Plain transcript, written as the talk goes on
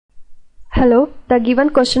Hello, the given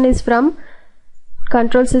question is from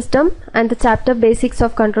control system and the chapter basics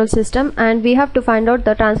of control system, and we have to find out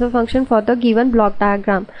the transfer function for the given block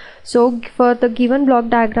diagram. So for the given block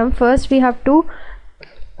diagram, first we have to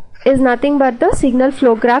is nothing but the signal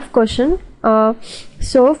flow graph question.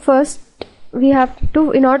 So first we have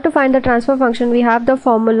to, in order to find the transfer function, we have the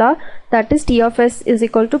formula, that is T of S is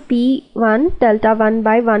equal to P1 delta 1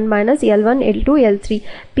 by 1 minus L1 L2 L3.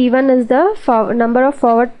 P1 is the number of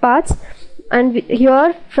forward paths, and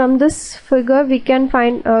here from this figure we can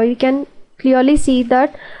find we can clearly see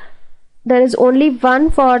that there is only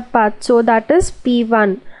one forward path, so that is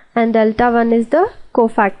P1, and delta 1 is the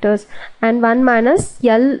cofactors, and 1 minus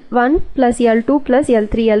L1 plus L2 plus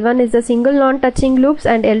L3. L1 is the single non-touching loops,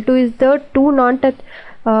 and L2 is the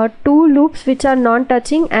two loops which are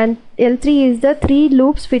non-touching, and L3 is the 3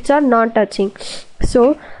 loops which are non-touching.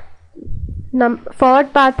 So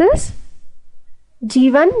forward path is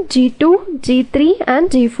G1, G2, G3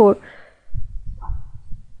 and G4.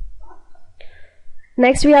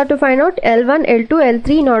 Next we have to find out L1, L2,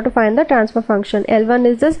 L3 in order to find the transfer function. L1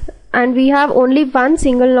 is this, and we have only one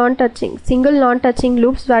single non-touching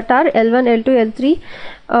loops, that are L1, L2,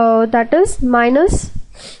 L3, that is minus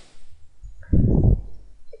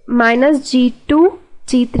G2,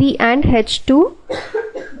 G3 and H2,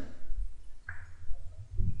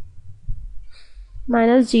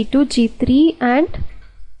 minus G2, G3 and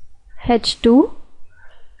H2,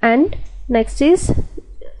 and next is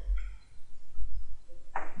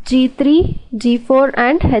G3, G4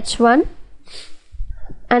 and H1,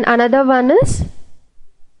 and another one is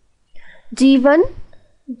G1,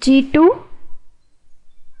 G2,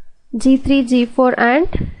 G3, G4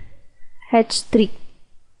 and H3.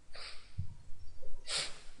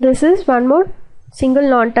 This is one more single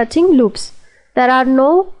non-touching loops. There are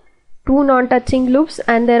no two non-touching loops,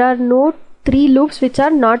 and there are no 3 loops which are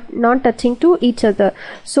not non-touching to each other.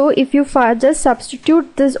 So if you just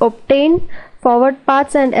substitute this obtained forward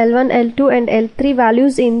paths and L1, L2 and L3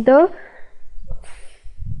 values in the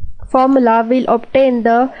formula, we'll obtain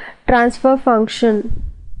the transfer function.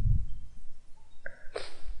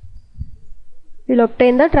 We'll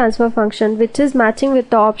obtain the transfer function which is matching with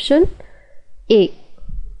the option A.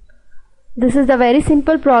 This is the very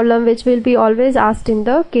simple problem which will be always asked in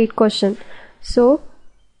the GATE question. So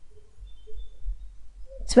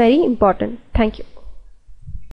it's very important. Thank you.